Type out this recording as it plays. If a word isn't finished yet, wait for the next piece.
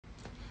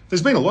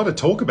There's been a lot of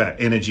talk about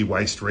energy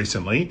waste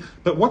recently,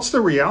 but what's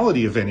the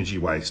reality of energy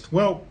waste?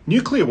 Well,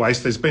 nuclear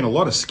waste, there's been a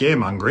lot of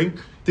scaremongering.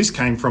 This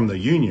came from the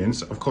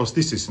unions. Of course,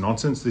 this is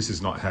nonsense. This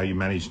is not how you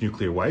manage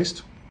nuclear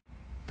waste.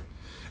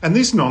 And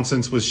this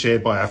nonsense was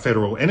shared by our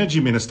Federal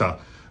Energy Minister.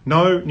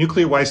 No,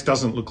 nuclear waste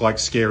doesn't look like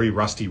scary,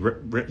 rusty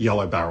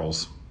yellow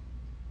barrels.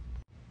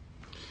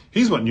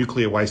 Here's what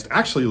nuclear waste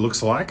actually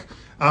looks like.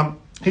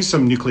 Here's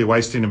some nuclear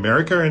waste in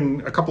America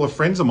and a couple of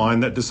friends of mine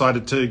that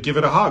decided to give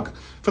it a hug.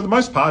 For the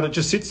most part, it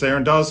just sits there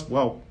and does,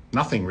 well,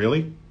 nothing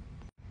really.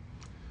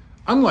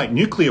 Unlike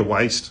nuclear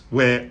waste,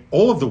 where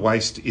all of the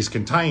waste is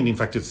contained, in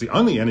fact, it's the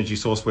only energy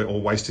source where all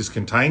waste is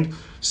contained,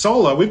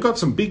 solar, we've got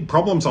some big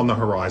problems on the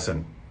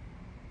horizon.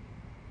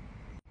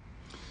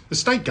 The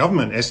state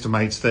government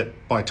estimates that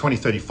by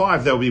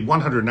 2035, there will be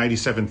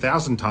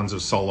 187,000 tonnes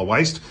of solar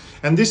waste.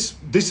 And this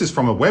is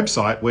from a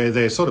website where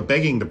they're sort of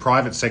begging the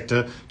private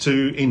sector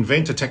to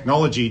invent a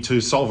technology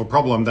to solve a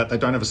problem that they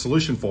don't have a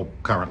solution for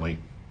currently.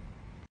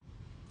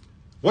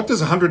 What does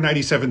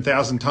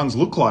 187,000 tonnes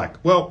look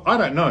like? Well, I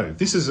don't know.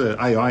 This is an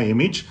AI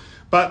image,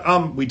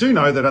 but we do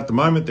know that at the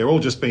moment they're all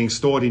just being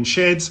stored in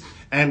sheds.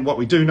 And what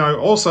we do know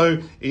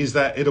also is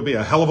that it'll be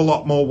a hell of a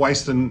lot more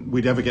waste than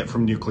we'd ever get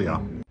from nuclear.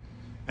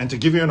 And to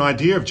give you an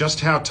idea of just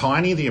how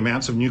tiny the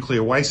amounts of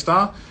nuclear waste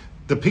are,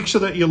 the picture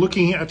that you're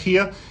looking at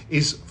here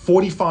is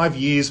 45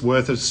 years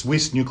worth of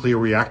Swiss nuclear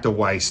reactor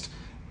waste.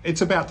 It's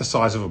about the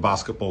size of a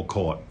basketball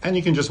court, and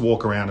you can just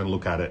walk around and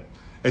look at it.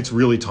 It's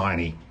really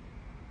tiny.